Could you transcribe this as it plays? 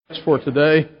for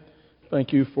today.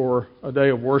 Thank you for a day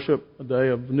of worship, a day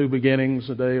of new beginnings,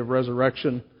 a day of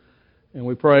resurrection. And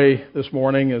we pray this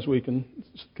morning as we can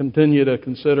continue to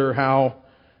consider how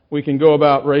we can go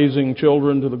about raising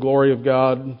children to the glory of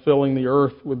God, filling the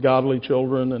earth with godly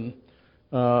children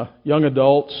and young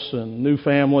adults and new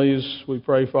families. We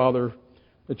pray, Father,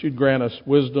 that you'd grant us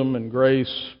wisdom and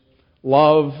grace,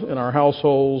 love in our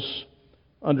households,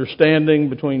 understanding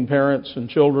between parents and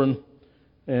children,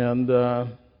 and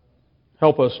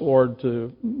help us, Lord,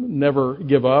 to never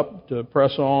give up, to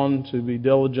press on, to be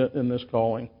diligent in this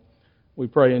calling. We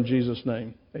pray in Jesus'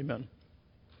 name. Amen.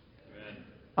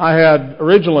 I had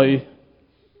originally,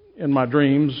 in my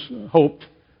dreams, hoped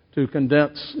to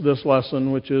condense this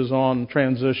lesson, which is on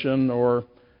transition or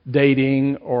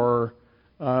dating, or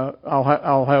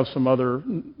I'll have some other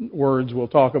words we'll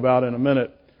talk about in a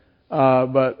minute.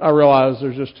 But I realize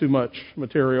there's just too much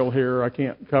material here. I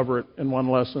can't cover it in one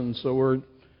lesson, so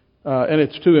and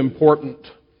it's too important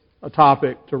a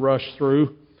topic to rush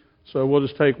through. So we'll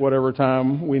just take whatever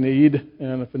time we need,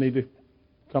 and if we need to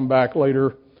come back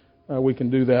later, we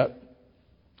can do that.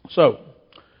 So,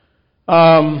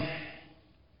 the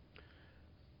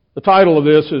title of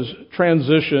this is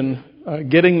Transition,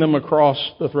 Getting Them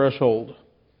Across the Threshold.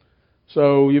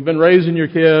 So you've been raising your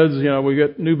kids, we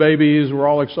get new babies, we're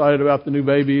all excited about the new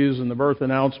babies and the birth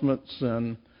announcements,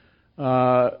 and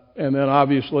then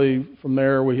obviously from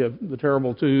there we have the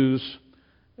terrible twos,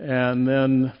 and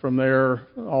then from there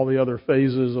all the other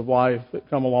phases of life that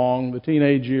come along, the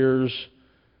teenage years.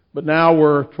 But now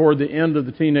we're toward the end of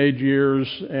the teenage years,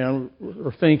 and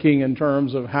we're thinking in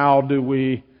terms of how do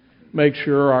we make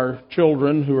sure our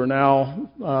children who are now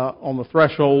on the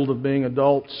threshold of being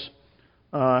adults,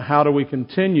 how do we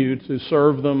continue to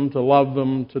serve them, to love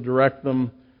them, to direct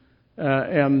them?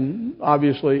 And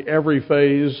obviously every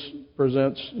phase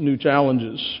presents new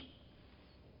challenges.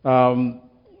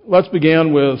 Let's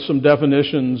begin with some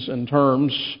definitions and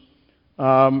terms.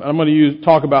 I'm going to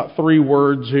talk about three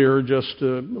words here just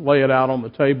to lay it out on the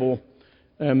table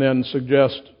and then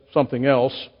suggest something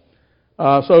else.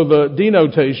 So the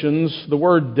denotations, the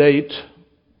word date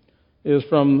is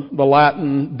from the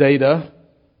Latin data,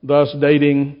 thus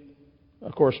dating,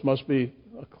 of course, must be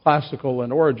classical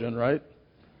in origin, right?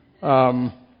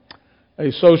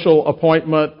 A social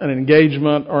appointment, an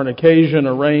engagement, or an occasion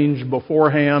arranged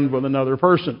beforehand with another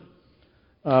person.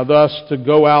 Thus, to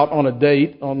go out on a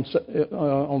date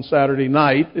on Saturday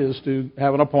night is to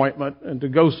have an appointment and to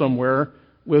go somewhere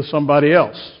with somebody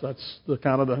else. That's the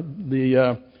kind of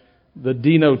the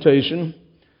denotation.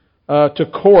 To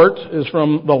court is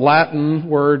from the Latin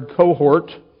word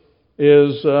cohort,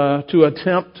 is to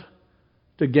attempt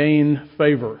to gain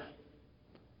favor.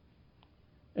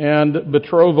 And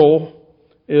betrothal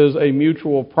is a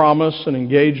mutual promise, an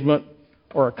engagement,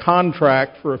 or a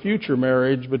contract for a future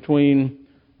marriage between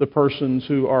the persons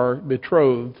who are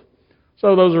betrothed.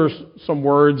 So those are some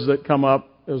words that come up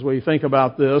as we think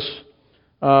about this.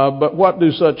 But what do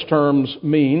such terms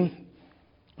mean?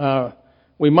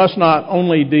 We must not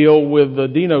only deal with the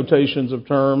denotations of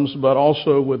terms, but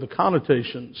also with the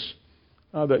connotations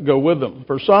that go with them.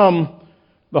 For some,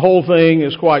 the whole thing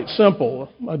is quite simple.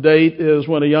 A date is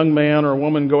when a young man or a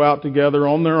woman go out together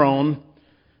on their own,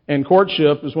 and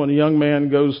courtship is when a young man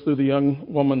goes through the young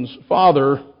woman's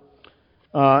father.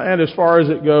 And as far as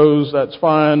it goes, that's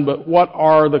fine, but what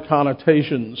are the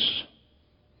connotations?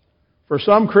 For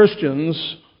some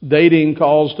Christians, dating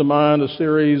calls to mind a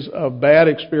series of bad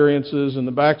experiences in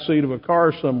the backseat of a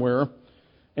car somewhere,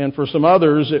 and for some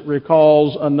others, it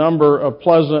recalls a number of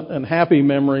pleasant and happy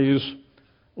memories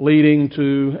leading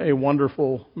to a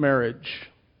wonderful marriage.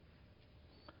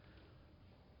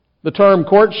 The term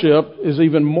courtship is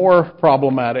even more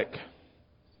problematic.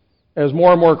 As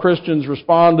more and more Christians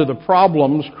respond to the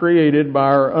problems created by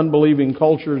our unbelieving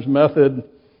culture's method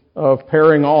of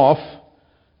pairing off,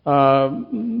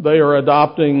 they are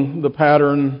adopting the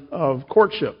pattern of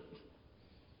courtship.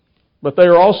 But they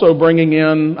are also bringing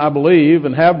in, I believe,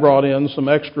 and have brought in some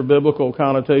extra biblical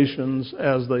connotations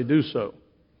as they do so.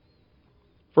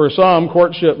 For some,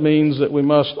 courtship means that we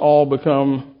must all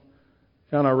become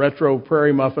kind of retro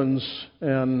prairie muffins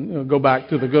and go back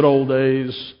to the good old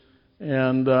days.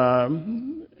 And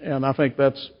I think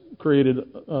that's created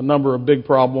a number of big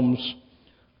problems.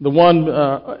 The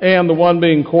one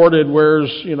being courted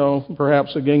wears,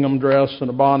 perhaps a gingham dress and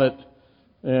a bonnet,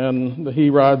 and he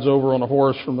rides over on a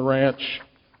horse from the ranch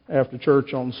after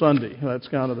church on Sunday. That's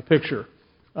kind of the picture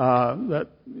that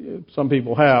some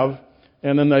people have.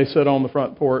 And then they sit on the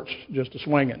front porch just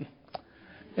a-swinging.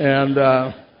 And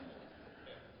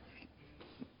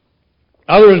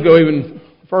others go even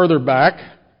further back.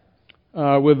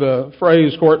 with the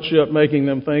phrase courtship making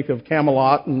them think of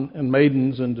Camelot and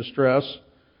maidens in distress.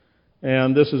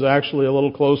 And this is actually a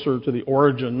little closer to the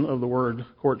origin of the word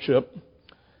courtship.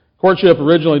 Courtship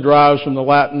originally derives from the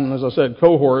Latin, as I said,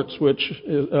 cohorts, which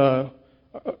is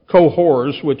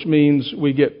cohors, which means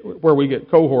we get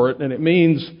cohort, and it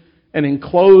means an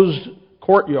enclosed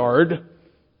courtyard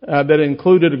that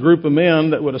included a group of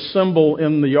men that would assemble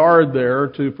in the yard there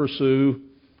to pursue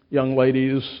young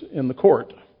ladies in the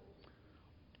court.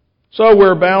 So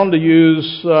we're bound to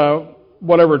use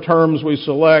whatever terms we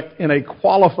select in a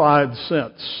qualified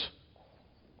sense.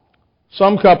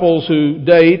 Some couples who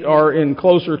date are in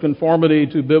closer conformity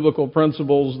to biblical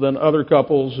principles than other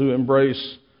couples who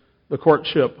embrace the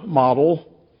courtship model.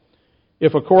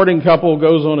 If a courting couple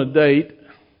goes on a date,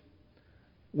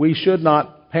 we should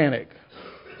not panic.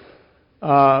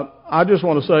 I just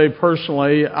want to say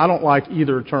personally, I don't like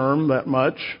either term that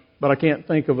much, but I can't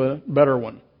think of a better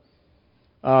one.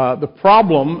 The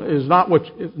problem is not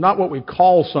what we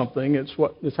call something,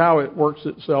 it's how it works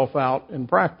itself out in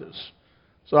practice.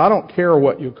 So I don't care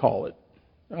what you call it.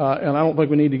 And I don't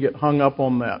think we need to get hung up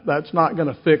on that. That's not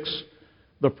going to fix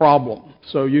the problem.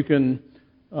 So you can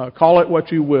call it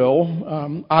what you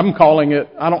will. I'm calling it,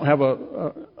 I don't have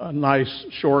a nice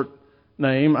short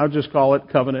name, I just call it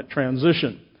covenant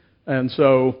transition. And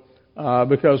so,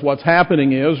 because what's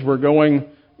happening is we're going,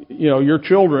 your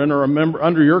children are a member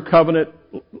under your covenant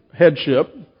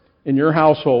headship in your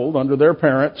household, under their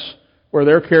parents, where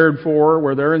they're cared for,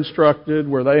 where they're instructed,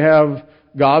 where they have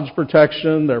God's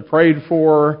protection, they're prayed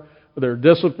for, they're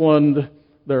disciplined,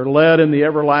 they're led in the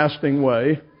everlasting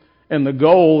way. And the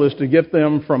goal is to get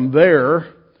them from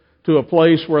there to a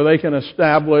place where they can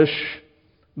establish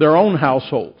their own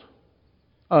household.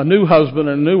 A new husband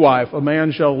and a new wife. A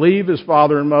man shall leave his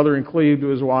father and mother and cleave to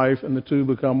his wife, and the two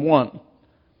become one.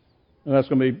 And that's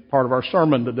going to be part of our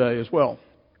sermon today as well.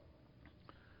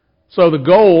 So the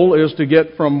goal is to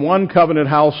get from one covenant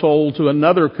household to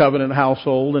another covenant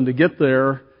household and to get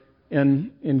there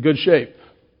in good shape.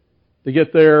 To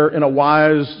get there in a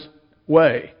wise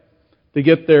way. To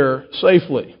get there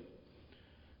safely.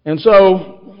 And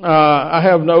so, I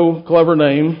have no clever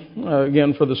name,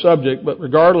 again, for the subject, but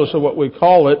regardless of what we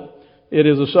call it, it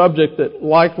is a subject that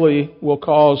likely will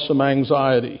cause some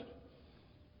anxiety.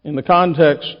 In the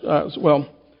context, so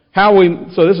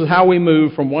this is how we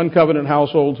move from one covenant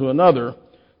household to another.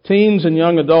 Teens and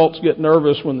young adults get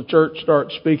nervous when the church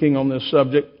starts speaking on this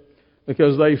subject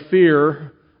because they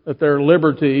fear that their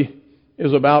liberty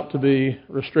is about to be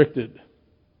restricted.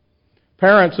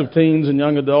 Parents of teens and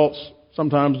young adults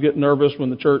sometimes get nervous when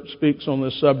the church speaks on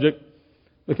this subject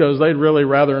because they'd really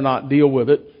rather not deal with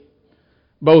it.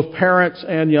 Both parents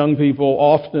and young people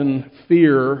often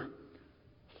fear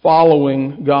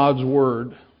following God's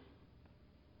Word.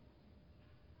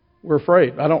 We're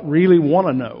afraid. I don't really want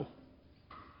to know.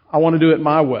 I want to do it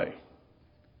my way.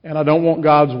 And I don't want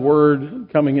God's Word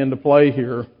coming into play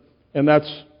here. And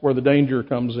that's where the danger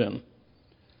comes in.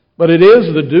 But it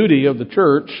is the duty of the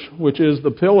church, which is the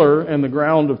pillar and the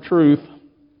ground of truth,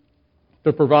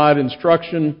 to provide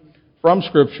instruction from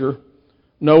Scripture,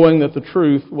 knowing that the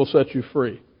truth will set you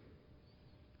free.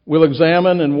 We'll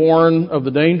examine and warn of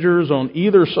the dangers on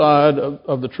either side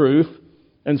of the truth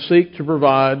and seek to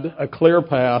provide a clear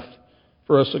path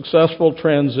for a successful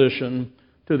transition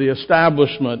to the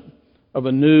establishment of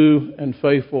a new and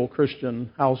faithful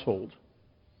Christian household.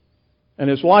 And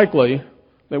it's likely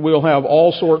that we'll have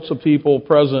all sorts of people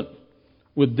present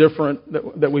with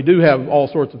that we do have all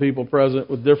sorts of people present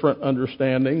with different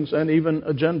understandings and even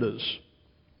agendas.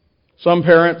 Some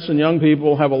parents and young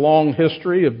people have a long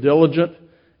history of diligent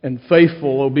and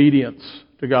faithful obedience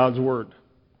to God's Word,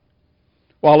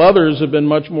 while others have been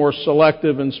much more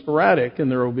selective and sporadic in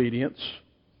their obedience.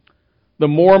 The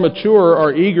more mature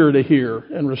are eager to hear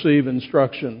and receive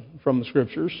instruction from the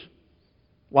Scriptures,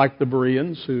 like the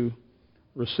Bereans who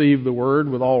received the Word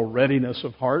with all readiness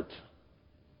of heart.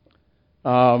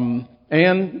 And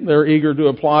they're eager to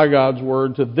apply God's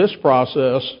Word to this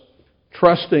process,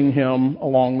 trusting Him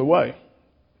along the way.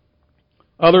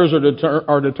 Others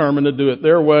are determined to do it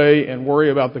their way and worry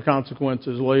about the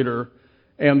consequences later,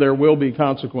 and there will be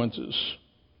consequences.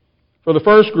 For the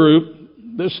first group,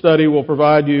 this study will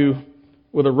provide you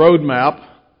with a roadmap,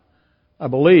 I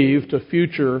believe, to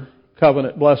future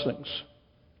covenant blessings.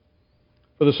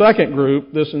 For the second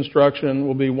group, this instruction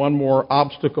will be one more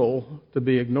obstacle to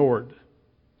be ignored.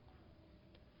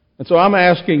 And so I'm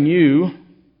asking you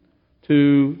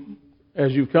to,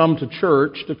 as you come to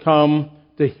church, to come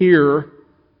to hear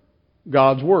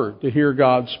God's Word, to hear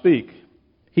God speak.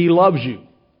 He loves you.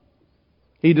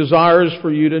 He desires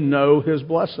for you to know His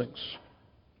blessings.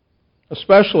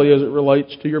 especially as it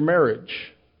relates to your marriage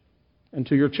and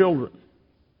to your children.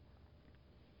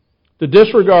 To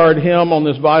disregard Him on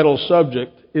this vital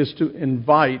subject is to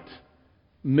invite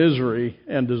misery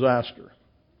and disaster.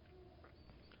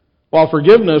 While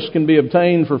forgiveness can be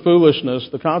obtained for foolishness,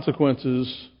 the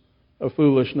consequences of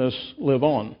foolishness live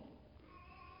on.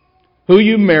 Who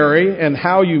you marry and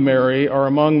how you marry are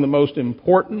among the most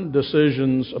important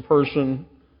decisions a person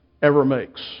ever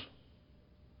makes.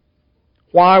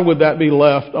 Why would that be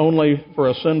left only for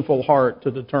a sinful heart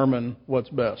to determine what's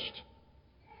best?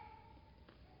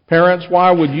 Parents,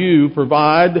 why would you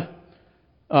provide,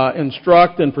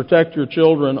 instruct, and protect your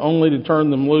children only to turn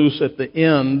them loose at the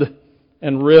end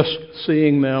and risk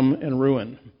seeing them in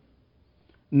ruin?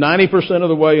 90% of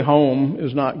the way home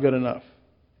is not good enough.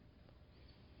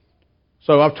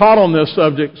 So I've taught on this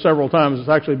subject several times. It's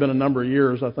actually been a number of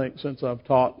years, I think, since I've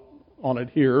taught on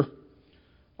it here.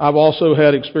 I've also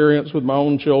had experience with my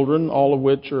own children, all of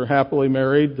which are happily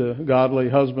married to godly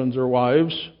husbands or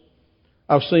wives.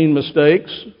 I've seen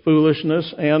mistakes,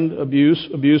 foolishness, and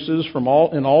abuses in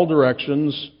all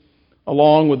directions,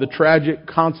 along with the tragic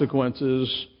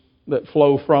consequences that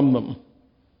flow from them.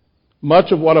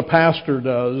 Much of what a pastor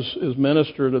does is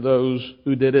minister to those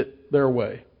who did it their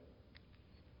way.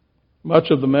 Much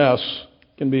of the mess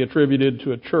can be attributed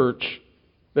to a church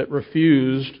that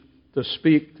refused to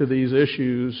speak to these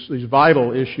issues, these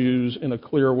vital issues, in a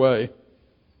clear way.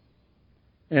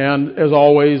 And as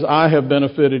always, I have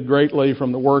benefited greatly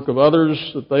from the work of others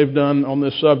that they've done on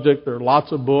this subject. There are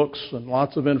lots of books and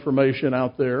lots of information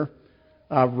out there.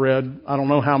 I've read, I don't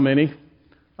know how many,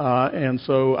 and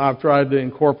so I've tried to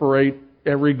incorporate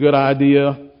every good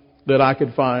idea that I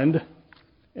could find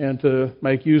and to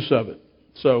make use of it.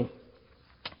 So,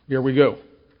 here we go.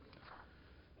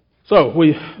 So,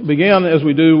 we begin, as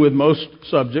we do with most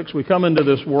subjects, we come into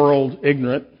this world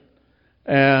ignorant,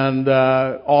 and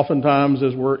oftentimes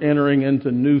as we're entering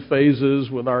into new phases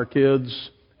with our kids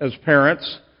as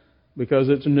parents, because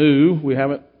it's new, we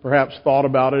haven't perhaps thought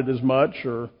about it as much,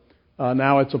 or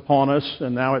now it's upon us,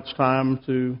 and now it's time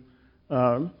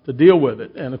to deal with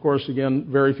it. And of course, again,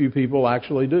 very few people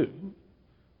actually do.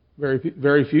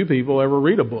 Very few people ever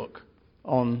read a book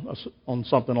on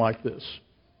something like this,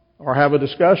 or have a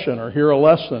discussion, or hear a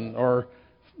lesson, or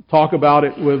talk about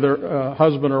it with their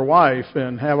husband or wife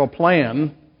and have a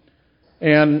plan.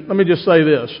 And let me just say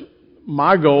this.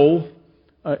 My goal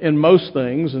in most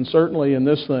things, and certainly in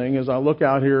this thing, as I look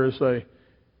out here, is say,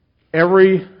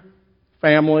 every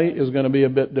family is going to be a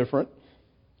bit different.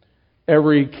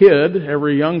 Every kid,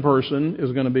 every young person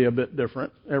is going to be a bit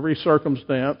different. Every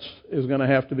circumstance is going to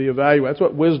have to be evaluated. That's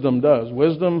what wisdom does.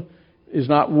 Wisdom is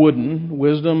not wooden.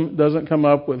 Wisdom doesn't come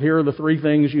up with, here are the 3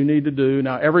 things you need to do.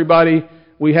 Now, everybody,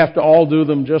 we have to all do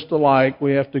them just alike.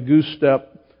 We have to goose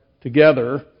step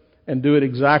together and do it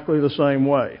exactly the same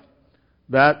way.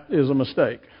 That is a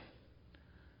mistake.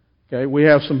 Okay, we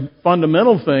have some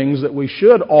fundamental things that we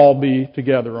should all be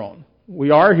together on.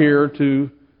 We are here to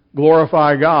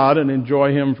glorify God and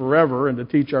enjoy Him forever, and to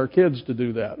teach our kids to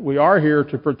do that. We are here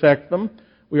to protect them.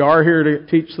 We are here to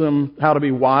teach them how to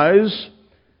be wise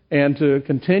and to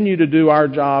continue to do our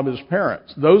job as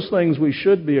parents. Those things we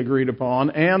should be agreed upon,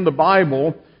 and the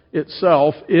Bible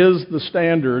itself is the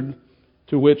standard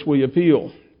to which we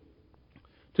appeal.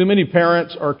 Too many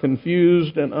parents are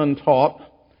confused and untaught.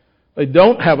 They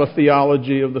don't have a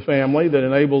theology of the family that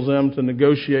enables them to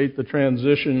negotiate the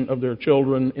transition of their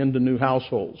children into new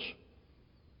households.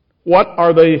 What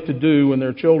are they to do when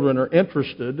their children are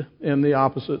interested in the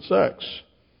opposite sex?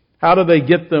 How do they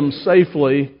get them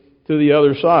safely to the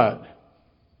other side?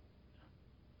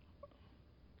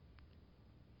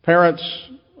 Parents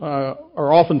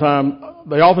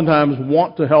oftentimes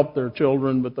want to help their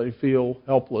children, but they feel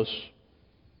helpless.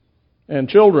 And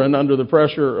children, under the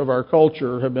pressure of our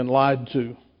culture, have been lied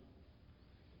to.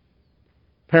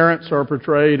 Parents are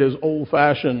portrayed as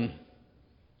old-fashioned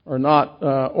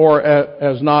or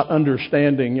as not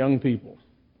understanding young people.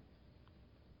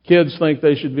 Kids think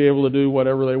they should be able to do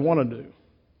whatever they want to do.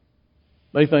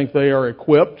 They think they are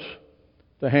equipped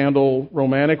to handle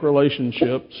romantic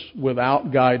relationships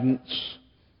without guidance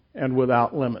and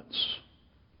without limits.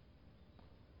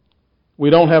 We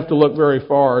don't have to look very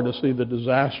far to see the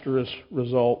disastrous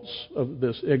results of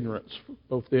this ignorance,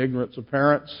 both the ignorance of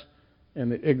parents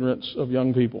and the ignorance of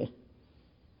young people.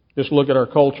 Just look at our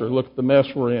culture. Look at the mess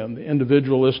we're in, the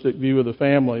individualistic view of the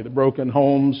family, the broken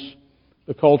homes,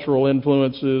 the cultural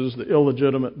influences, the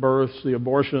illegitimate births, the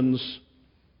abortions,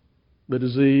 the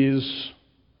disease.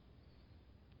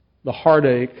 The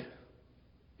heartache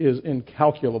is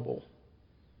incalculable.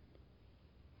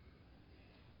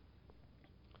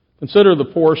 Consider the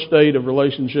poor state of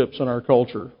relationships in our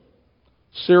culture.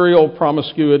 Serial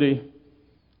promiscuity,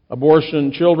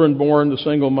 abortion, children born to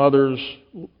single mothers,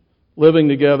 living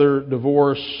together,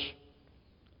 divorce.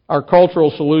 Our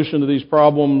cultural solution to these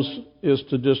problems is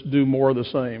to just do more of the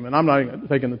same. And I'm not even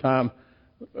taking the time,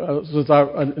 since I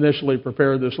initially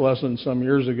prepared this lesson some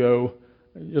years ago,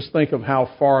 just think of how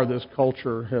far this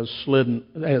culture has slidden.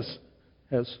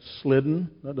 Has slidden?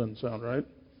 That doesn't sound right.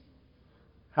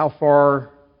 How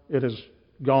far it has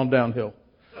gone downhill.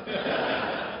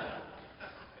 I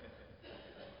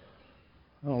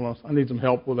don't know. I need some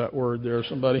help with that word there,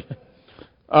 somebody.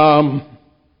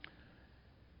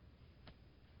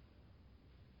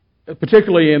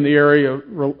 Particularly in the area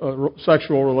of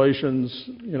sexual relations,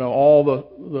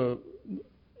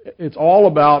 it's all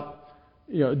about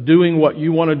doing what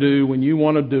you want to do when you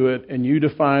want to do it, and you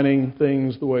defining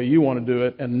things the way you want to do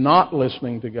it, and not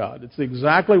listening to God. It's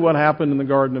exactly what happened in the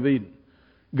Garden of Eden.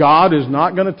 God is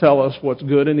not going to tell us what's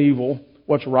good and evil,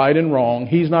 what's right and wrong.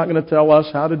 He's not going to tell us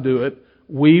how to do it.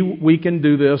 We can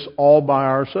do this all by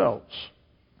ourselves.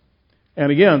 And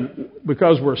again,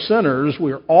 because we're sinners,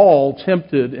 we're all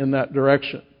tempted in that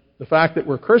direction. The fact that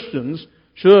we're Christians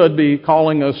should be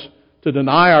calling us to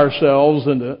deny ourselves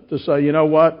and to say, you know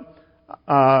what?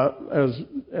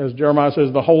 As Jeremiah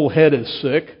says, the whole head is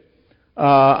sick.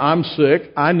 I'm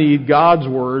sick. I need God's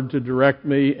Word to direct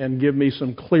me and give me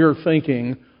some clear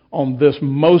thinking on this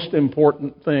most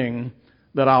important thing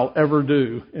that I'll ever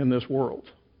do in this world.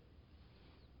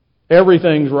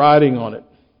 Everything's riding on it.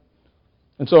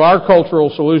 And so our cultural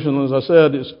solution, as I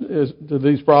said, is to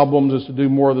these problems is to do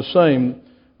more of the same.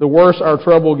 The worse our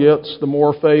trouble gets, the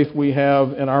more faith we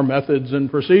have in our methods and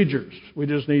procedures. We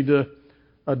just need to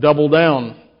double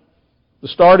down. The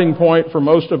starting point for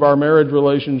most of our marriage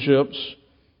relationships,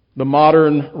 the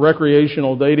modern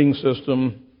recreational dating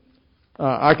system,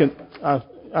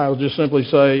 I'll just simply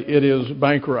say it is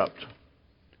bankrupt.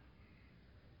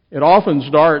 It often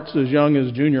starts as young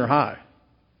as junior high.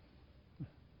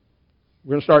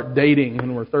 We're going to start dating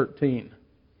when we're 13,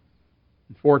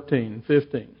 14,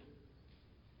 15.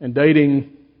 And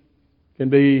dating can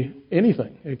be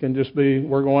anything. It can just be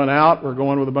we're going out, we're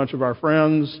going with a bunch of our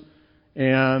friends,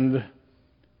 and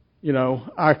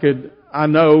I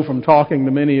know from talking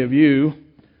to many of you,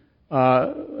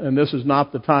 and this is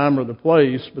not the time or the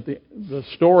place, but the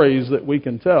stories that we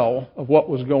can tell of what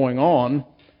was going on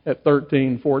at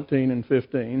 13, 14, and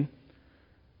 15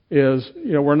 is,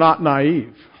 we're not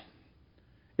naive.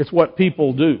 It's what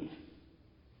people do.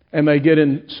 And they get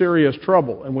in serious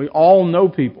trouble. And we all know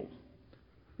people.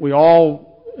 We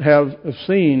all have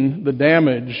seen the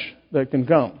damage that can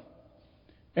come.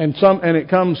 And it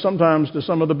comes sometimes to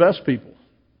some of the best people.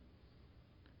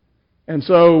 And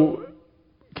so,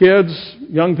 kids,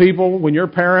 young people, when your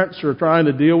parents are trying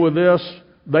to deal with this,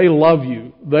 they love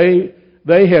you.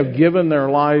 They have given their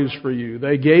lives for you.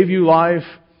 They gave you life.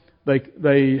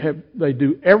 They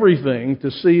do everything to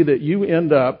see that you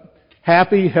end up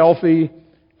happy, healthy,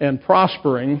 and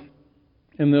prospering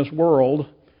in this world.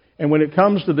 And when it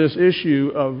comes to this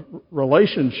issue of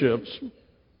relationships,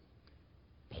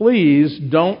 please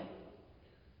don't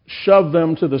shove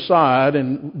them to the side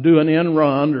and do an end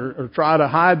run or try to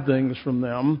hide things from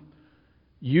them.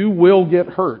 You will get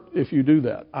hurt if you do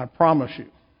that. I promise you.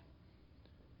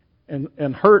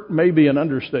 And hurt may be an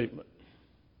understatement.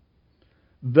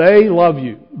 They love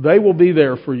you. They will be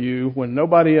there for you when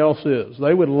nobody else is.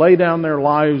 They would lay down their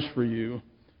lives for you,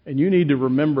 and you need to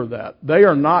remember that. They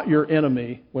are not your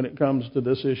enemy when it comes to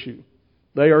this issue.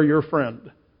 They are your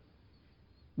friend.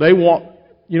 You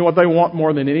know what they want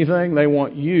more than anything? They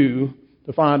want you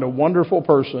to find a wonderful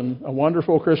person, a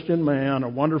wonderful Christian man, a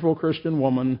wonderful Christian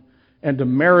woman, and to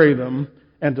marry them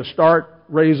and to start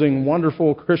raising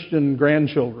wonderful Christian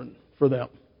grandchildren for them.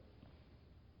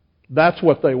 That's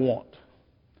what they want.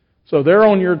 So they're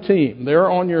on your team. They're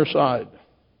on your side.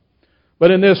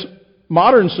 But in this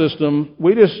modern system,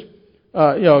 we just,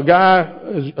 a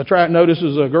guy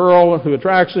notices a girl who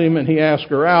attracts him, and he asks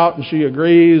her out, and she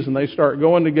agrees, and they start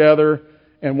going together,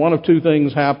 and one of two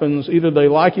things happens. Either they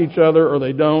like each other or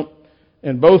they don't,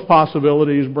 and both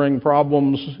possibilities bring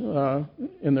problems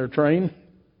in their train.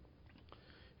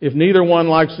 If neither one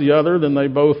likes the other, then they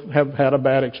both have had a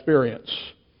bad experience.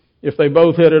 If they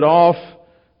both hit it off,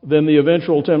 then the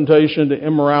eventual temptation to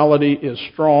immorality is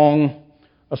strong,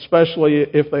 especially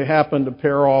if they happen to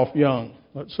pair off young,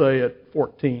 let's say at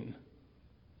 14.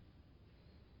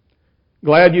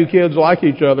 Glad you kids like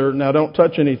each other. Now don't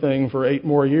touch anything for 8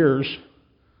 more years.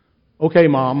 Okay,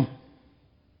 Mom.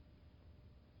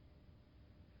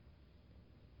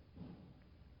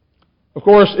 Of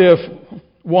course, if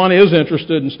one is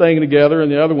interested in staying together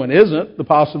and the other one isn't, the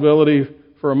possibility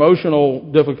for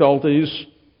emotional difficulties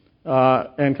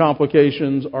and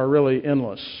complications are really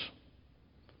endless.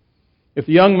 If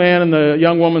the young man and the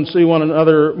young woman see one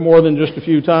another more than just a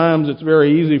few times, it's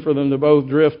very easy for them to both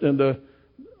drift into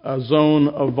a zone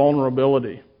of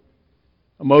vulnerability.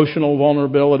 Emotional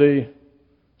vulnerability,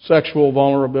 sexual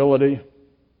vulnerability.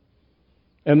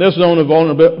 And this zone of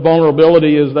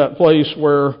vulnerability is that place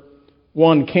where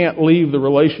one can't leave the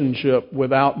relationship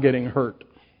without getting hurt.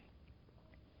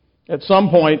 At some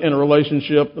point in a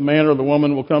relationship, the man or the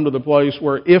woman will come to the place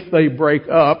where if they break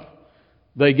up,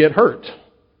 they get hurt.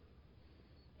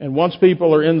 And once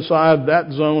people are inside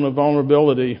that zone of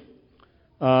vulnerability,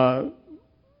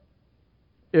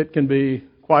 it can be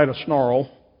quite a snarl.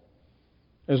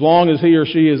 As long as he or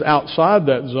she is outside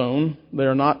that zone, they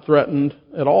are not threatened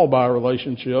at all by a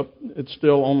relationship. It's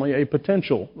still only a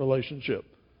potential relationship.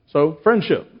 So,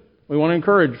 friendship. We want to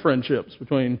encourage friendships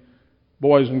between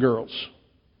boys and girls.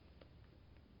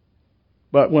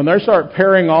 But when they start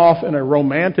pairing off in a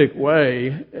romantic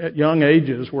way at young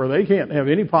ages where they can't have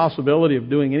any possibility of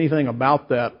doing anything about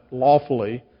that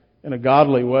lawfully in a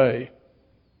godly way,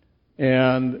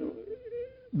 and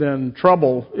then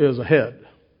trouble is ahead.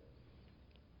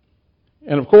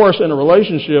 And of course, in a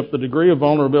relationship, the degree of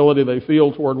vulnerability they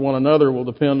feel toward one another will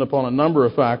depend upon a number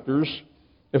of factors.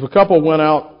 If a couple went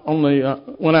out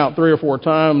 3 or 4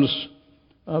 times,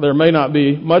 there may not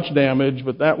be much damage,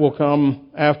 but that will come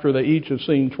after they each have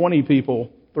seen 20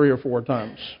 people 3 or 4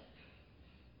 times.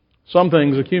 Some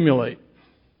things accumulate.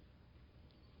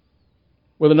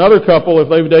 With another couple, if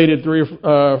they've dated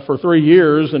for 3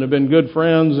 years and have been good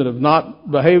friends and have not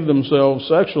behaved themselves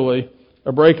sexually,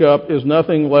 a breakup is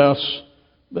nothing less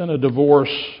than a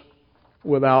divorce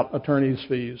without attorney's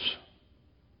fees.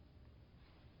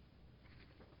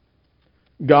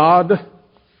 God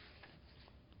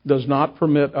does not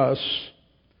permit us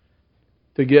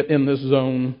to get in this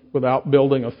zone without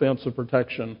building a fence of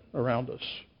protection around us.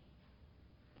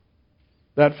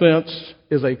 That fence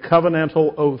is a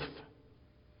covenantal oath.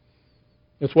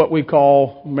 It's what we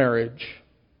call marriage.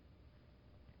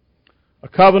 A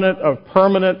covenant of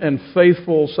permanent and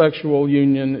faithful sexual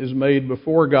union is made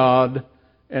before God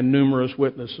and numerous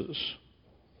witnesses.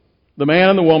 The man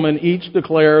and the woman each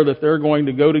declare that they're going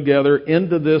to go together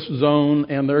into this zone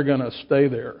and they're going to stay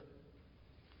there.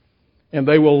 And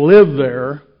they will live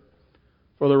there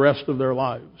for the rest of their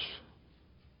lives.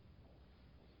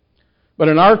 But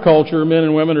in our culture, men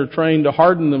and women are trained to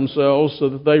harden themselves so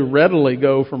that they readily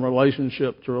go from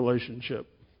relationship to relationship.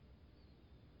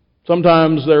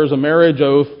 Sometimes there's a marriage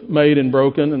oath made and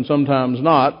broken, and sometimes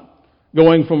not.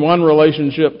 Going from one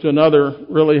relationship to another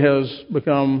really has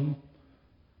become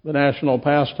the national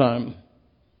pastime.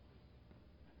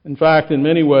 In fact, in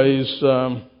many ways,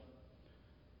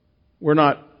 we're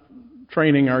not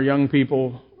training our young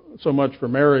people so much for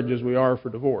marriage as we are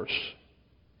for divorce.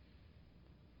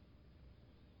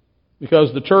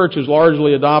 Because the church has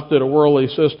largely adopted a worldly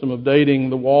system of dating,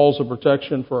 the walls of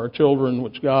protection for our children,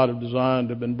 which God has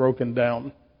designed, have been broken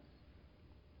down.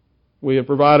 We have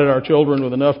provided our children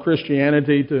with enough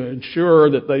Christianity to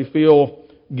ensure that they feel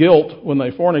guilt when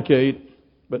they fornicate,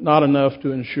 but not enough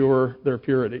to ensure their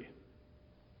purity.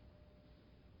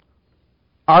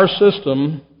 Our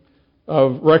system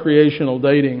of recreational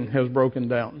dating has broken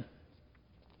down.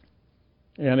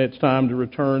 And it's time to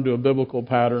return to a biblical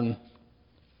pattern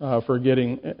for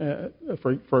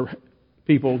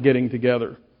people getting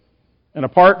together. And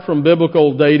apart from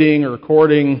biblical dating or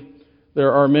courting,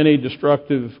 there are many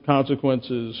destructive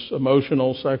consequences,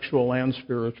 emotional, sexual, and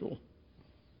spiritual.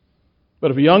 But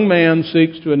if a young man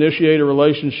seeks to initiate a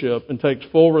relationship and takes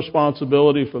full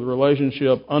responsibility for the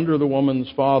relationship under the woman's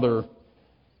father,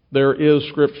 there is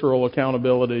scriptural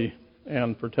accountability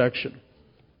and protection.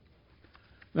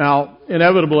 Now,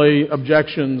 inevitably,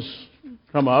 objections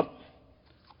come up.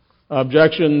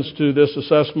 Objections to this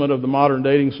assessment of the modern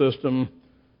dating system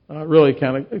really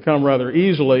can come rather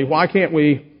easily. Why can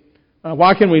we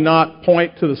not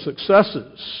point to the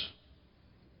successes,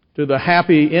 to the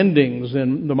happy endings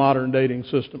in the modern dating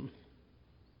system?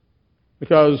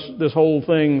 Because this whole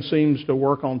thing seems to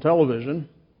work on television.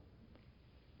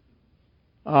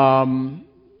 And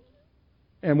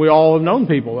we all have known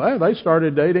people. They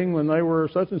started dating when they were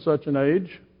such and such an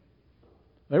age.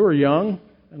 They were young.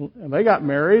 And they got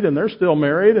married, and they're still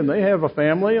married, and they have a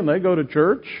family, and they go to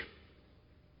church.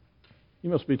 You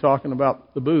must be talking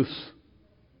about the Booths.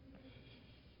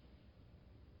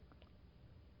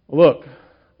 Look,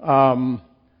 again,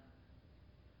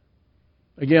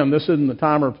 this isn't the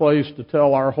time or place to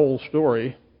tell our whole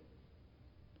story,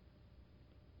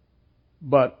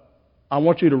 but I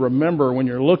want you to remember when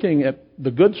you're looking at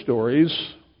the good stories,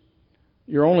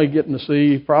 you're only getting to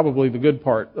see probably the good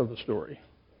part of the story.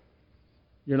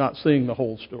 You're not seeing the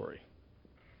whole story.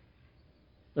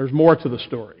 There's more to the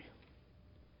story.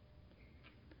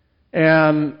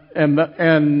 And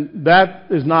that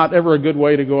is not ever a good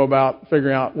way to go about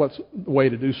figuring out what's the way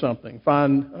to do something.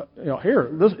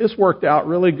 This worked out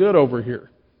really good over here.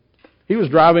 He was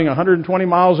driving 120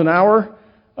 miles an hour,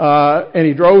 and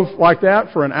he drove like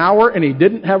that for an hour, and he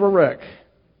didn't have a wreck.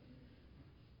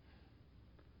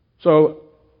 So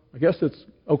I guess it's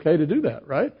okay to do that,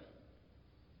 right?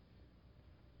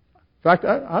 In fact,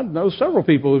 I know several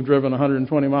people who've driven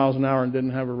 120 miles an hour and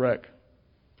didn't have a wreck.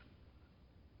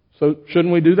 So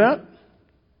shouldn't we do that?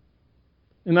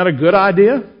 Isn't that a good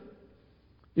idea?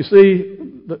 You see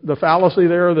the fallacy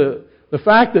there? The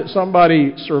fact that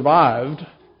somebody survived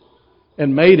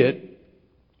and made it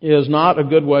is not a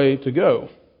good way to go.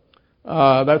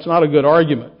 That's not a good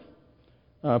argument.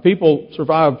 People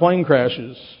survive plane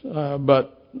crashes,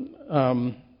 but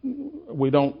we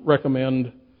don't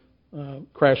recommend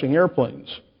crashing airplanes.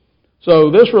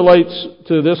 So this relates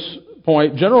to this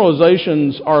point.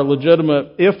 Generalizations are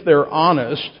legitimate if they're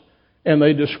honest and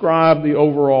they describe the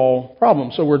overall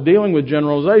problem. So we're dealing with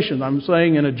generalizations. I'm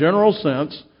saying in a general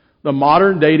sense, the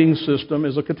modern dating system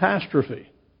is a catastrophe.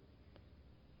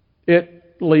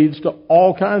 It leads to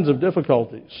all kinds of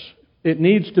difficulties. It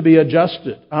needs to be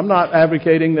adjusted. I'm not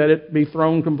advocating that it be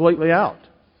thrown completely out.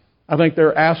 I think there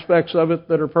are aspects of it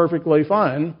that are perfectly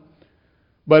fine.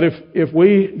 But if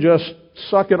we just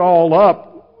suck it all up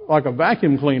like a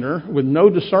vacuum cleaner with no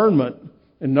discernment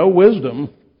and no wisdom,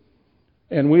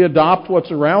 and we adopt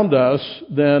what's around us,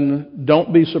 then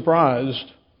don't be surprised.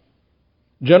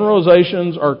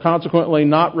 Generalizations are consequently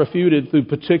not refuted through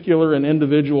particular and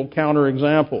individual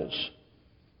counterexamples.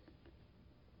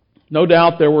 No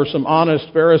doubt there were some honest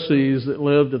Pharisees that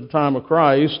lived at the time of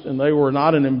Christ, and they were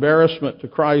not an embarrassment to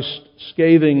Christ's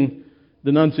scathing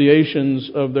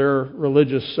denunciations of their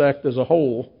religious sect as a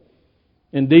whole.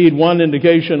 Indeed, one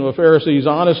indication of a Pharisee's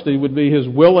honesty would be his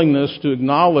willingness to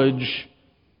acknowledge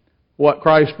what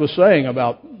Christ was saying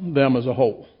about them as a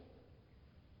whole.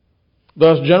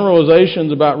 Thus,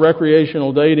 generalizations about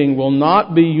recreational dating will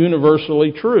not be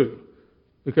universally true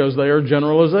because they are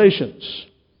generalizations.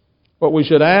 What we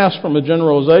should ask from a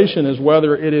generalization is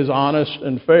whether it is honest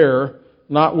and fair,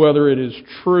 not whether it is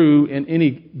true in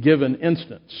any given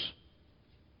instance.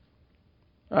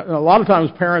 A lot of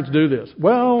times parents do this.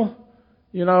 Well,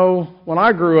 when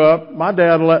I grew up, my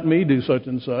dad let me do such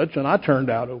and such, and I turned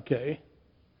out okay.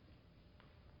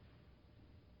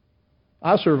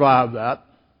 I survived that.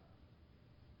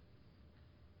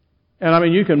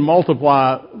 And you can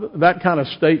multiply that kind of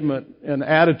statement, and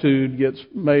attitude gets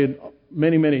made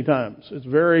many, many times. It's a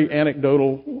very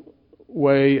anecdotal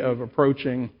way of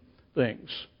approaching things.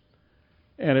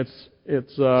 And it's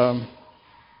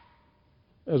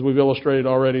as we've illustrated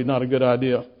already, not a good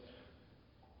idea.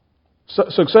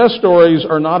 Success stories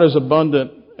are not as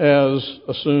abundant as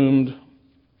assumed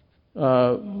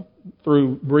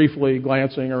through briefly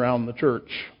glancing around the church.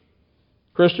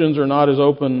 Christians are not as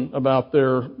open about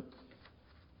their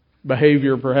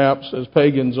behavior, perhaps, as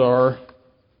pagans are,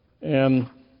 and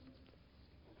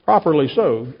properly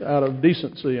so, out of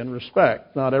decency and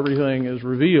respect. Not everything is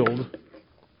revealed.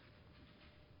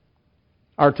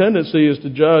 Our tendency is to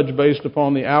judge based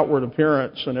upon the outward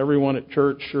appearance, and everyone at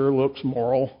church sure looks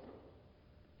moral.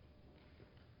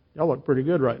 Y'all look pretty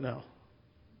good right now.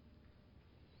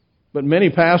 But many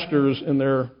pastors in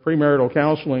their premarital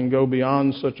counseling go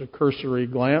beyond such a cursory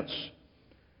glance.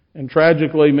 And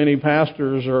tragically, many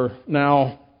pastors are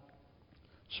now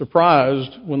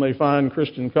surprised when they find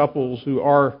Christian couples who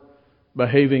are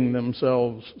behaving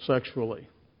themselves sexually.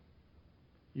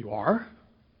 You are?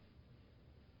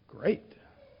 Great.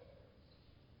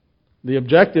 The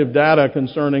objective data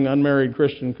concerning unmarried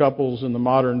Christian couples in the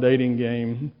modern dating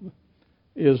game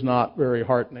is not very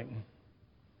heartening.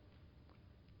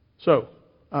 So,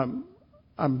 I'm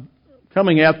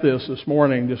coming at this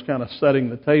morning just kind of setting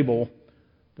the table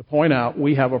to point out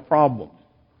we have a problem.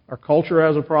 Our culture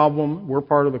has a problem. We're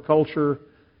part of the culture.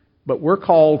 But we're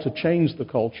called to change the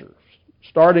culture,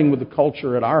 starting with the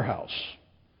culture at our house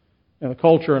and the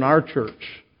culture in our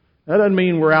church. That doesn't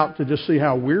mean we're out to just see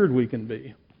how weird we can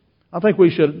be. I think we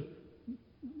should,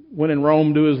 when in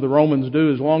Rome, do as the Romans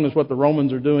do, as long as what the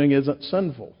Romans are doing isn't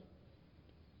sinful.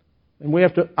 And we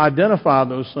have to identify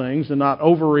those things and not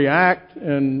overreact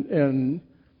and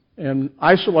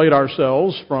isolate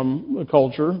ourselves from the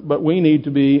culture, but we need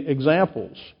to be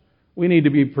examples. We need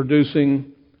to be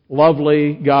producing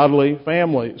lovely, godly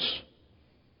families.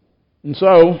 And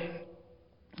so,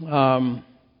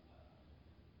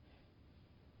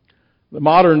 The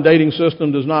modern dating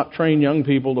system does not train young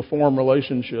people to form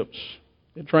relationships.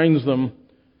 It trains them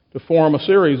to form a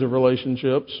series of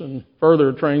relationships, and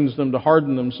further trains them to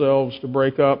harden themselves to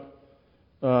break up.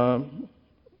 Harden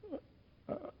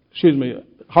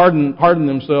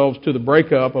themselves to the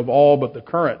breakup of all but the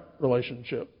current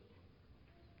relationship.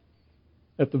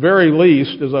 At the very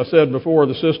least, as I said before,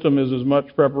 the system is as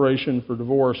much preparation for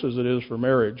divorce as it is for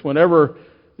marriage. Whenever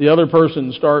the other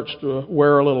person starts to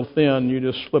wear a little thin, you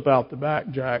just slip out the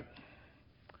back jack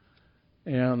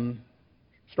and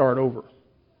start over.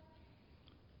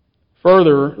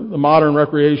 Further, the modern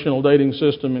recreational dating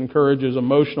system encourages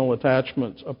emotional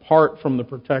attachments apart from the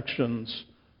protections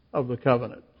of the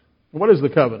covenant. And what is the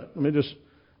covenant?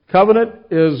 Covenant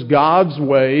is God's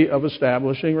way of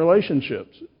establishing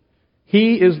relationships.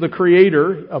 He is the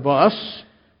creator of us.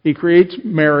 He creates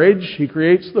marriage. He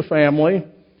creates the family.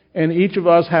 And each of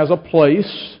us has a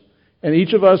place. And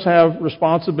each of us have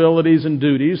responsibilities and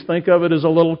duties. Think of it as a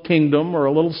little kingdom or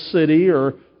a little city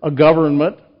or a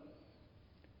government.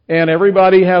 And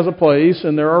everybody has a place,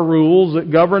 and there are rules that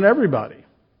govern everybody.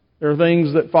 There are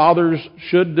things that fathers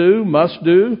should do, must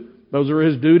do. Those are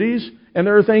his duties. And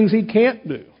there are things he can't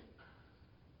do.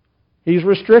 He's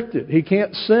restricted. He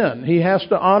can't sin. He has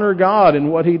to honor God in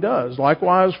what he does.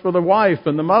 Likewise for the wife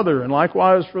and the mother, and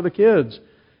likewise for the kids.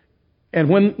 And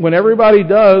when everybody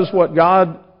does what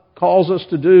God calls us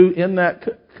to do in that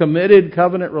committed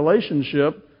covenant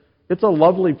relationship, it's a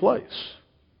lovely place.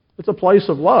 It's a place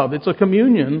of love. It's a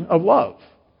communion of love.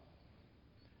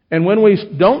 And when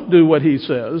we don't do what he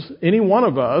says, any one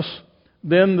of us,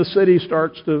 then the city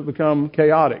starts to become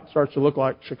chaotic, starts to look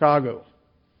like Chicago.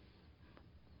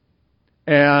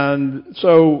 And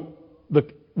so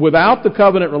without the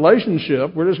covenant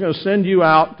relationship, we're just going to send you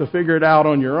out to figure it out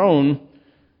on your own.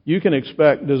 You can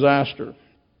expect disaster.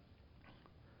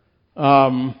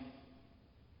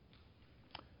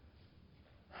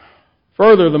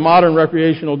 Further, the modern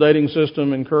recreational dating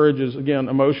system encourages, again,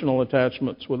 emotional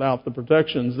attachments without the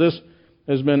protections. This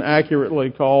has been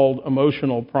accurately called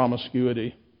emotional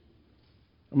promiscuity.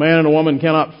 A man and a woman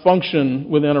cannot function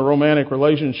within a romantic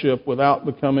relationship without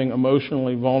becoming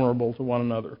emotionally vulnerable to one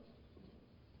another.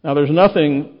 Now, there's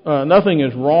nothing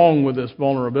is wrong with this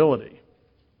vulnerability.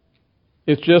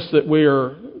 It's just that we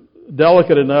are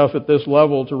delicate enough at this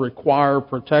level to require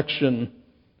protection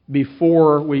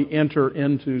before we enter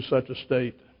into such a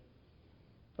state.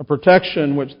 A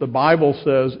protection which the Bible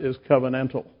says is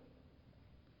covenantal.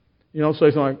 You don't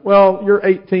say something like, well, you're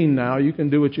 18 now, you can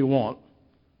do what you want.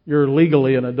 You're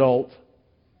legally an adult,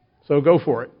 so go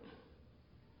for it.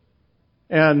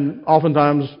 And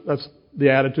oftentimes that's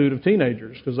the attitude of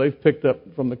teenagers, because they've picked up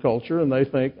from the culture and they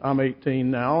think, I'm 18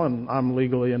 now and I'm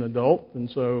legally an adult, and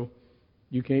so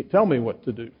you can't tell me what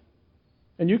to do.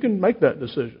 And you can make that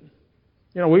decision.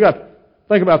 You know,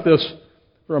 think about this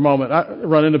for a moment. I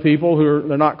run into people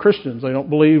they're not Christians. They don't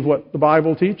believe what the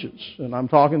Bible teaches. And I'm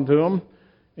talking to them,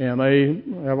 and they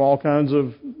have all kinds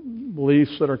of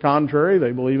beliefs that are contrary.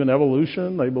 They believe in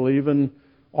evolution. They believe in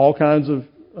all kinds of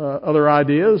other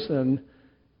ideas, and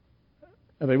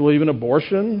they believe in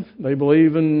abortion. They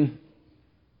believe in,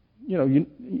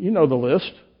 you know the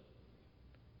list.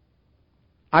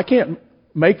 I can't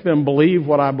make them believe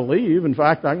what I believe. In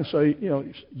fact, I can say,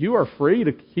 you are free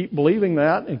to keep believing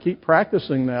that and keep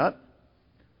practicing that.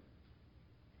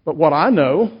 But what I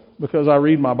know, because I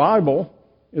read my Bible,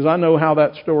 is I know how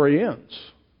that story ends.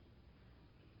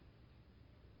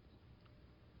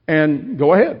 And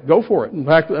go ahead, go for it. In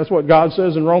fact, that's what God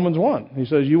says in Romans 1. He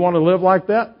says, you want to live like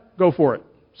that? Go for it.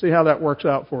 See how that works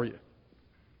out for you.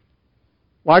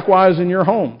 Likewise in your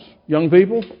homes. Young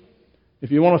people, if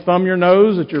you want to thumb your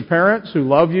nose at your parents who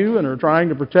love you and are trying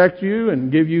to protect you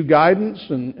and give you guidance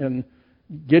and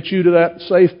get you to that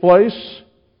safe place,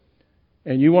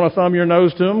 and you want to thumb your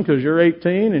nose to them because you're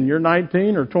 18 and you're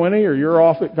 19 or 20 or you're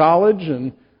off at college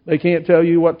and they can't tell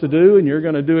you what to do and you're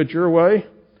going to do it your way,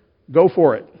 go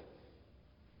for it.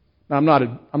 Now,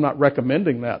 I'm not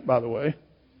recommending that, by the way.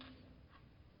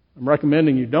 I'm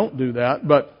recommending you don't do that,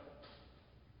 but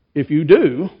if you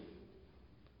do,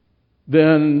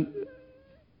 then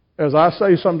as I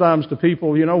say sometimes to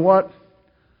people, you know what?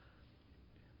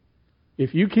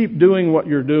 If you keep doing what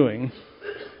you're doing,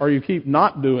 or you keep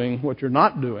not doing what you're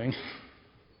not doing,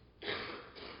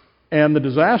 and the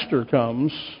disaster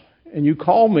comes, and you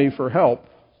call me for help,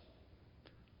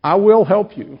 I will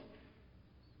help you,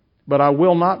 but I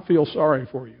will not feel sorry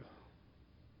for you.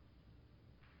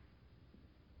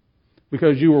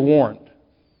 Because you were warned.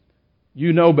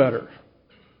 You know better.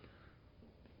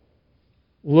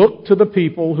 Look to the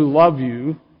people who love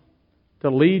you to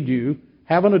lead you.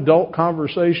 Have an adult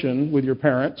conversation with your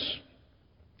parents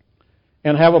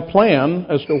and have a plan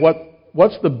as to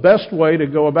what's the best way to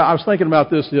go about. I was thinking about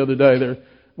this the other day.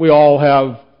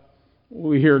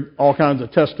 We hear all kinds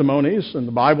of testimonies, and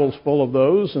the Bible's full of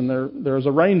those, and there's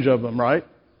a range of them, right?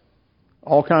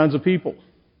 All kinds of people.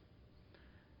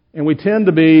 And we tend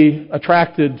to be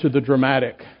attracted to the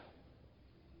dramatic.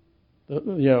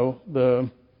 The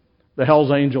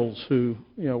Hell's Angels who,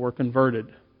 were converted.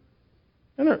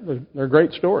 And they're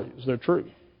great stories. They're true.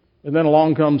 And then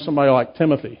along comes somebody like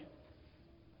Timothy,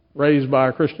 raised by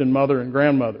a Christian mother and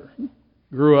grandmother,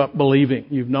 grew up believing.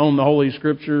 You've known the Holy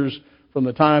Scriptures from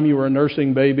the time you were a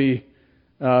nursing baby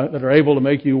that are able to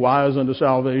make you wise unto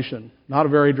salvation. Not a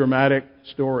very dramatic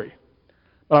story.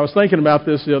 But I was thinking about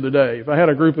this the other day. If I had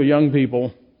a group of young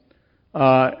people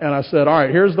and I said, all right,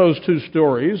 here's those two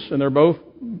stories, and they're both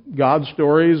God's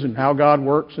stories and how God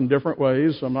works in different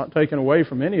ways, so I'm not taking away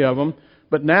from any of them,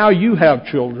 but now you have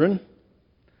children.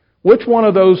 Which one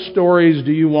of those stories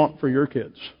do you want for your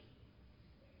kids?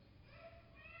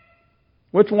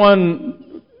 Which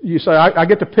one, you say, I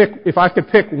get to pick, if I could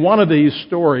pick one of these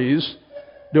stories,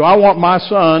 do I want my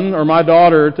son or my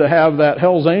daughter to have that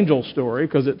Hell's Angel story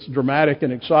because it's dramatic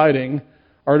and exciting,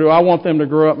 or do I want them to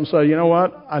grow up and say, you know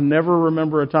what, I never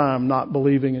remember a time not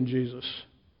believing in Jesus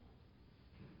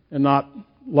and not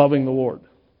loving the Lord?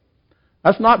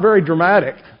 That's not very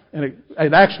dramatic, and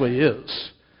it actually is.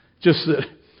 Just that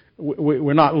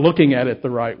we're not looking at it the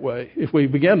right way. If we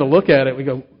begin to look at it, we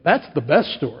go, that's the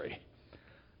best story.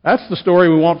 That's the story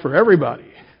we want for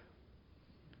everybody.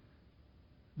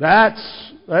 That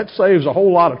saves a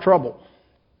whole lot of trouble.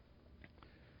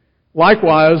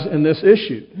 Likewise, in this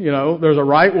issue, there's a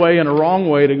right way and a wrong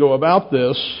way to go about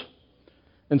this.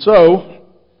 And so,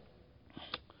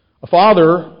 a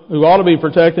father who ought to be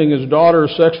protecting his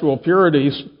daughter's sexual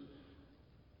purities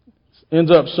ends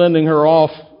up sending her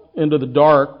off into the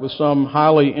dark with some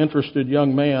highly interested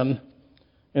young man,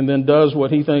 and then does what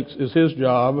he thinks is his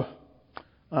job.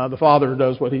 The father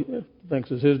does what he thinks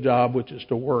is his job, which is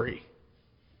to worry.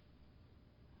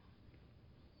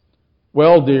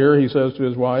 Well, dear, he says to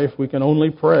his wife, we can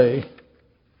only pray.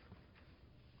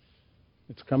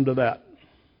 It's come to that.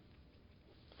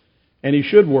 And he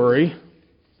should worry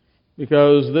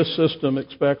because this system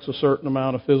expects a certain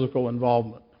amount of physical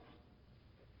involvement.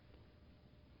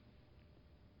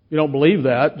 If you don't believe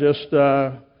that, just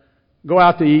go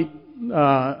out to eat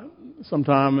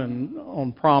sometime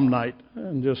on prom night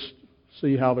and just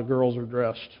see how the girls are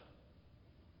dressed.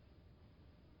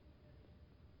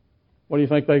 What do you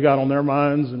think they got on their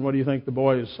minds, and what do you think the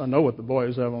boys, I know what the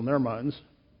boys have on their minds.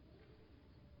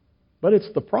 But it's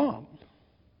the prom.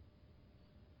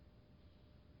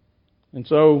 And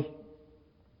so,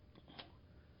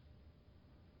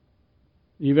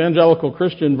 the evangelical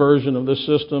Christian version of this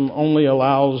system only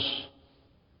allows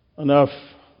enough,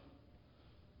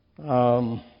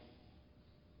 enough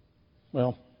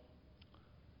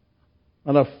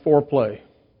foreplay.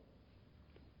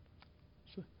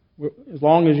 As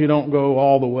long as you don't go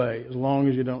all the way, as long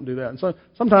as you don't do that. And so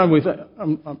sometimes we think,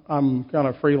 I'm kind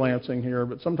of freelancing here,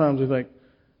 but sometimes we think,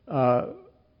 are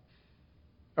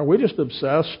we just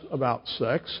obsessed about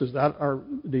sex? Is that our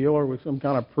deal? Are we some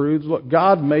kind of prudes? Look,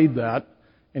 God made that,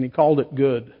 and He called it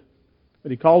good.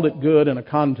 But He called it good in a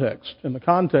context, and the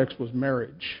context was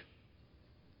marriage.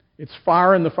 It's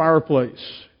fire in the fireplace.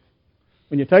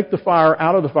 When you take the fire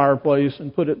out of the fireplace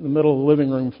and put it in the middle of the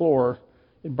living room floor,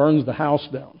 it burns the house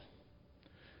down.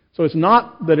 So it's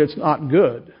not that it's not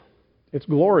good. It's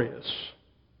glorious.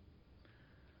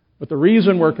 But the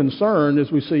reason we're concerned is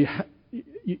we see,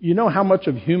 you know how much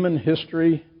of human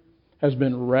history has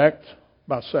been wrecked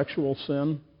by sexual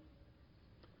sin?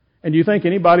 And do you think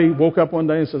anybody woke up one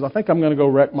day and says, I think I'm going to go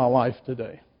wreck my life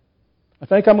today. I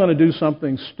think I'm going to do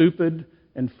something stupid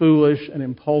and foolish and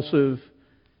impulsive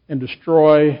and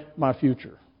destroy my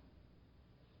future.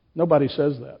 Nobody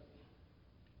says that.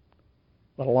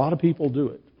 But a lot of people do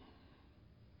it.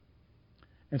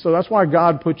 And so that's why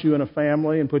God put you in a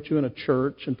family and put you in a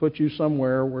church and put you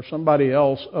somewhere where somebody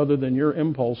else other than your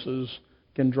impulses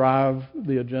can drive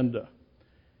the agenda.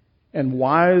 And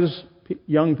wise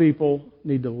young people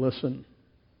need to listen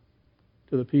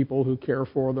to the people who care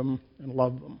for them and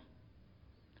love them,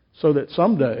 so that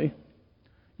someday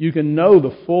you can know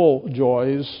the full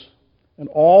joys and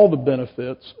all the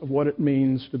benefits of what it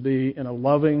means to be in a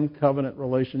loving covenant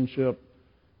relationship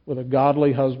with a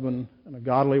godly husband and a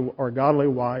godly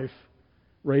wife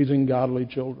raising godly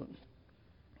children.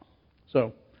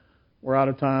 So, we're out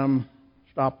of time.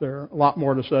 Stop there. A lot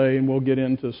more to say, and we'll get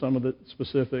into some of the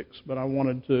specifics, but I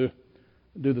wanted to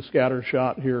do the scatter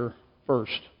shot here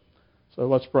first. So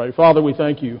let's pray. Father, we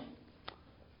thank you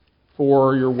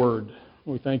for your word.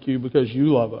 We thank you because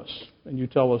you love us and you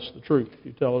tell us the truth.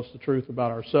 You tell us the truth about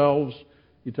ourselves.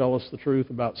 You tell us the truth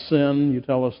about sin. You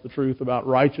tell us the truth about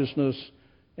righteousness.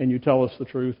 And you tell us the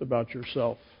truth about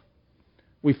yourself.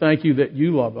 We thank you that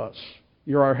you love us.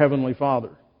 You're our Heavenly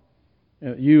Father.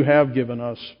 And that you have given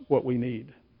us what we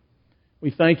need.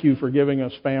 We thank you for giving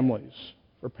us families,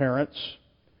 for parents.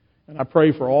 And I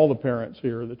pray for all the parents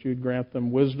here that you'd grant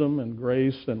them wisdom and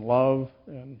grace and love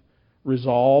and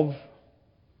resolve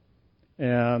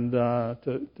and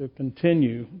to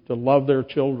continue to love their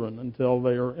children until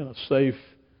they are in a safe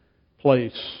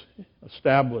place,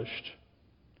 established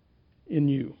in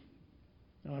you.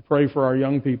 And I pray for our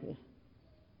young people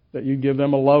that you give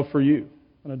them a love for you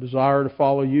and a desire to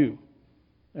follow you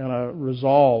and a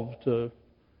resolve to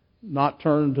not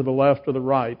turn to the left or the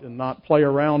right and not play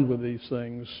around with these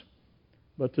things,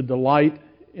 but to delight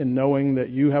in knowing that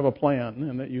you have a plan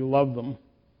and that you love them.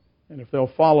 And if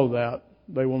they'll follow that,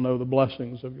 they will know the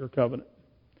blessings of your covenant.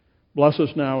 Bless us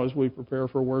now as we prepare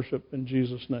for worship. In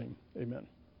Jesus' name, amen.